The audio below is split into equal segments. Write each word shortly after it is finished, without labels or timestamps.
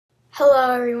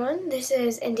Hello everyone, this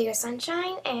is Indigo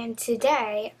Sunshine, and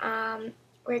today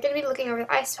we're going to be looking over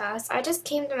the Ice Palace. I just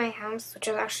came to my house, which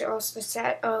is actually also the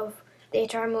set of the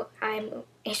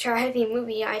HR Heavy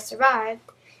movie I Survived.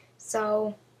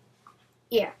 So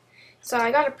yeah, so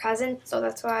I got a present, so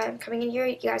that's why I'm coming in here.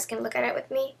 You guys can look at it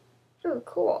with me. Ooh,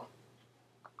 cool.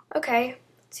 Okay,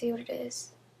 let's see what it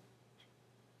is.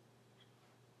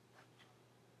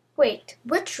 Wait,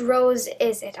 which rose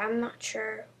is it? I'm not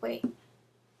sure. Wait.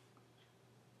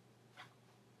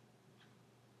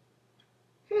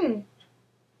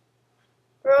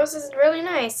 Rose is really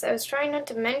nice. I was trying not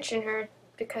to mention her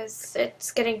because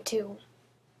it's getting too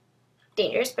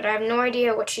dangerous, but I have no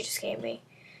idea what she just gave me.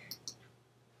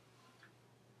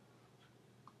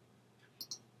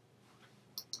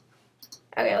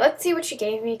 Okay, let's see what she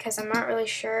gave me because I'm not really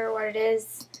sure what it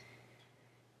is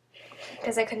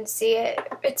because I couldn't see it.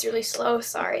 It's really slow.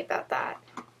 Sorry about that.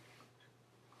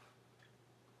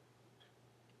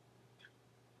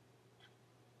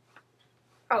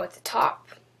 Oh, it's a top.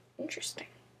 Interesting.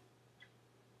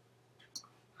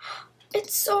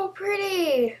 It's so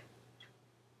pretty.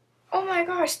 Oh my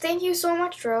gosh, thank you so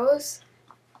much, Rose.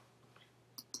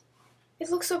 It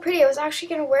looks so pretty. I was actually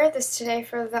going to wear this today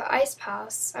for the Ice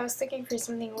Palace. I was thinking for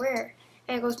something to wear.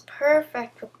 And it goes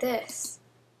perfect with this.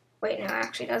 Wait, no, it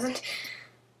actually doesn't.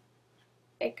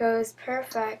 It goes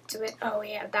perfect with, oh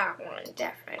yeah, that one,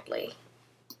 definitely.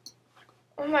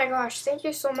 Oh my gosh, thank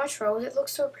you so much, Rose. It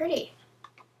looks so pretty.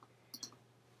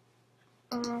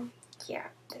 Yeah,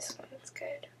 this one's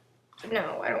good.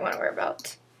 No, I don't want to wear a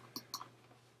belt.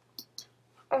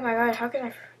 Oh my god, how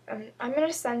can I'm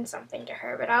gonna send something to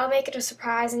her, but I'll make it a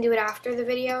surprise and do it after the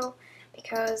video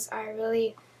because I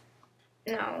really,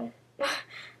 no.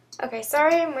 Okay,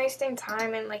 sorry I'm wasting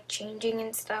time and like changing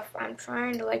and stuff. I'm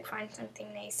trying to like find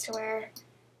something nice to wear.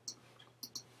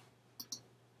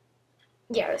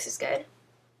 Yeah, this is good.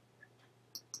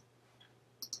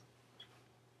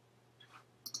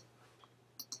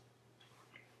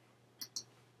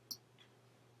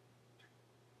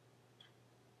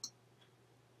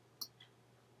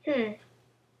 What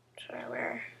should I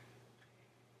wear?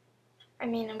 I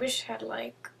mean, I wish I had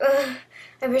like,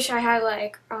 I wish I had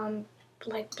like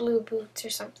blue boots or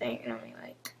something, and only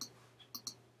like,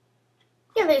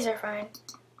 yeah, these are fine.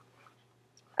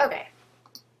 Okay,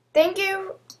 thank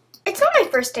you. It's not my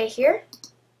first day here.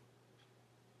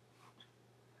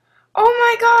 Oh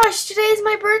my gosh, today's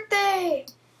my birthday!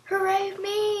 Hooray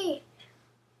me!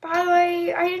 By the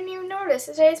way, I didn't even notice.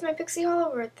 Today's my Pixie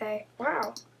Hollow birthday.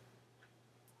 Wow.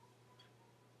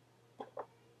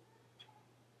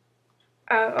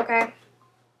 Oh, okay.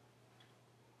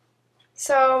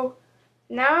 So,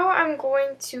 now I'm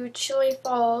going to Chili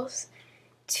Falls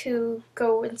to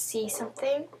go and see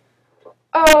something.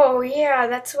 Oh, yeah,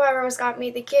 that's why Rose got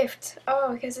me the gift.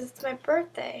 Oh, because it's my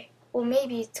birthday. Well,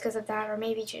 maybe it's because of that, or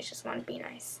maybe she just wanted to be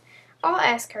nice. I'll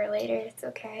ask her later. It's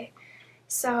okay.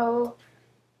 So,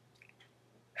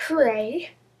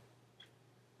 hooray.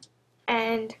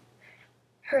 And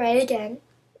hooray again.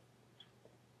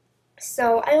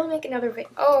 So I will make another video.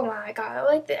 Oh my god, I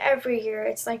like that every year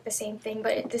it's like the same thing,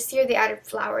 but this year they added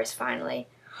flowers finally.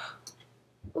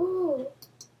 Ooh,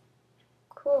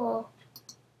 cool.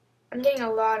 I'm getting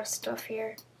a lot of stuff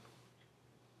here.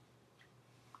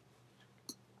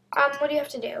 What do you have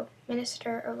to do?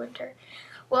 Minister of Winter.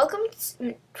 Welcome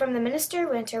from the Minister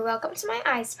of Winter. Welcome to my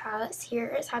Ice Palace.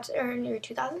 Here is how to earn your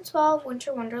 2012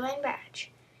 Winter Wonderland badge.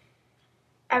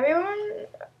 Everyone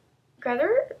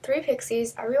gather 3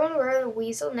 pixies. Everyone wear the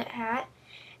weasel knit hat.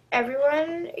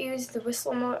 Everyone use the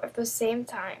whistle mode at the same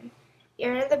time.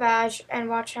 Earn the badge and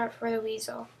watch out for the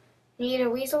weasel. Need a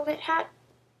weasel knit hat?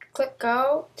 Click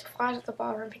go to fly to the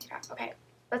ballroom and pick it up. Okay,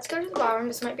 let's go to the ballroom.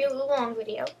 This might be a little long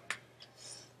video.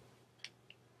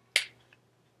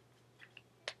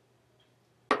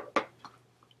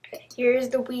 Okay, here's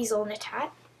the weasel knit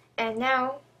hat. And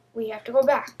now we have to go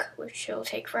back, which will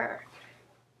take forever.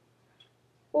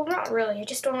 Well, not really. I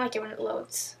just don't like it when it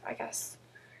loads, I guess.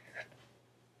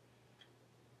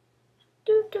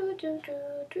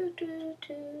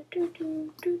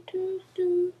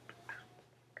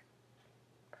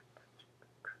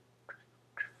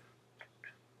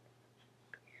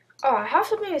 Oh, I have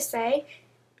something to say.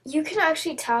 You can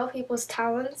actually tell people's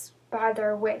talents by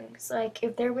their wings. Like,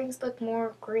 if their wings look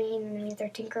more green, then means they're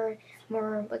tinker,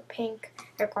 more like pink,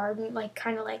 their garden, like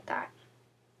kind of like that.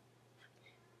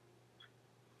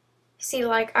 See,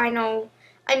 like, I know,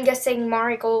 I'm guessing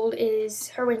Marigold is,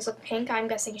 her wings look pink, I'm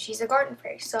guessing she's a garden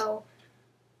fairy, so,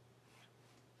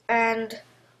 and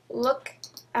look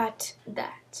at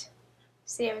that.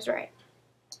 See, I was right.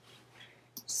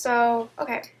 So,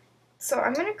 okay. So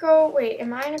I'm gonna go, wait,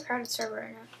 am I in a crowded server or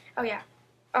not? Oh yeah.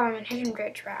 Oh, I'm in Hidden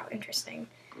Bridge. Wow, interesting.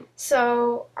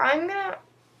 So I'm gonna,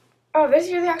 oh, this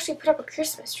year they actually put up a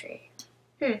Christmas tree.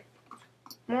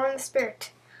 More in the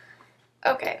spirit.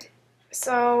 Okay,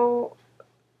 so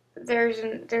there's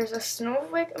a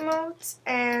snowflake emote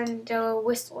and a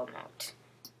whistle emote.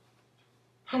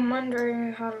 I'm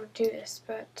wondering how to do this,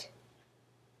 but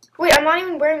wait, I'm not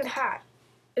even wearing the hat.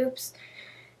 Oops.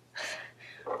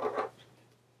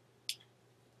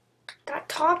 That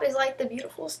top is like the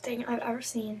beautifulest thing I've ever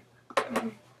seen.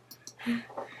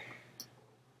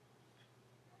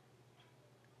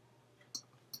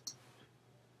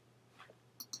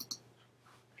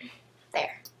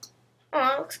 There.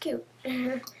 Oh, it looks cute.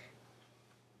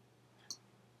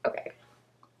 Okay.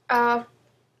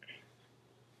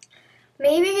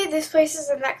 Maybe this place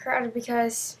isn't that crowded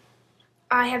because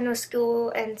I have no school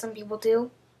and some people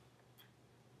do.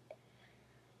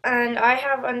 And I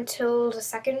have until the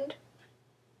 2nd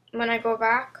when I go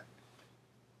back.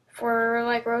 For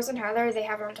like Rose and Heather, they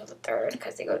have until the 3rd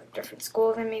because they go to different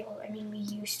schools than me. Well, I mean, we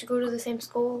used to go to the same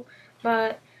school,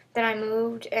 but then I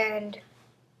moved and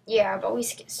yeah, but we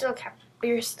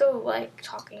were still like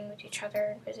talking with each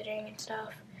other and visiting and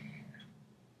stuff.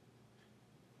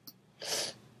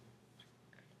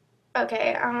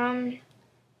 Okay,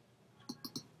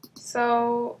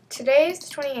 so today is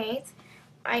the 28th.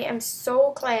 I am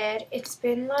so glad. It's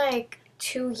been like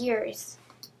 2 years.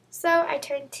 So I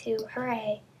turned 2.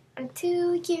 Hooray. I'm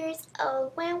 2 years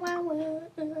old. Wow, wow, wow.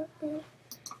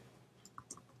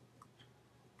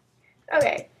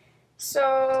 Okay,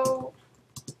 so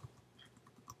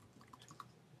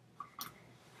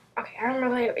okay, I'm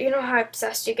really, you know how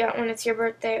obsessed you get when it's your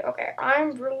birthday? Okay,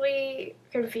 I'm really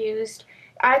confused.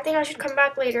 I think I should come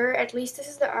back later. At least this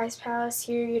is the Ice Palace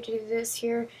here. You do this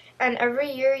here. And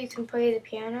every year you can play the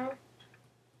piano.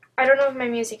 I don't know if my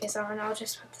music is on. I'll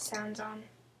just put the sounds on.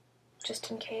 Just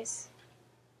in case.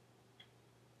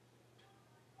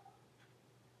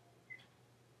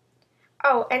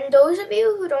 Oh, and those of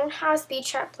you who don't have Speed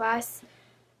Chat Plus,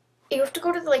 you have to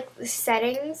go to the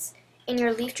settings in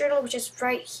your Leaf Journal, which is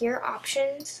right here,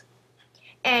 options.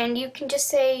 And you can just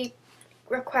say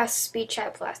request Speed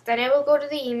Chat Plus. Then it will go to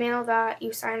the email that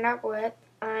you signed up with,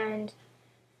 and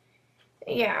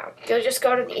yeah, you'll just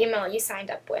go to the email you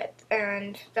signed up with,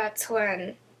 and that's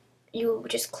when you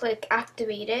just click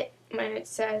activate it when it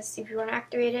says if you want to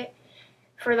activate it.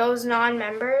 For those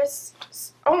non-members,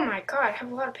 oh my god, I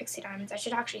have a lot of pixie diamonds. I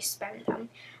should actually spend them.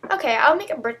 Okay, I'll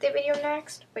make a birthday video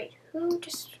next. Wait, who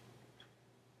just,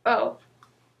 oh,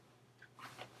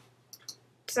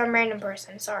 some random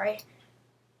person, sorry.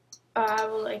 I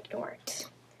will ignore it.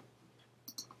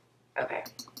 Okay.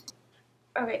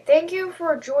 Okay, thank you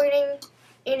for joining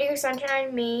Indigo Sunshine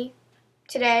and me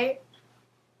today.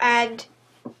 And,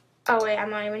 oh wait,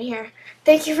 I'm not even here.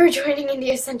 Thank you for joining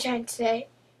Indigo Sunshine today.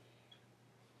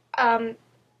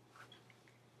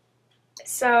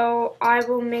 So I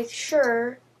will make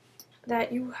sure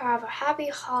that you have a happy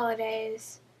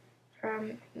holidays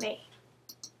from me.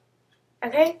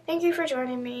 Okay, thank you for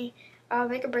joining me. I'll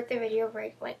make a birthday video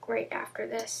right after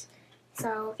this.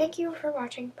 So thank you for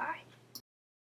watching. Bye.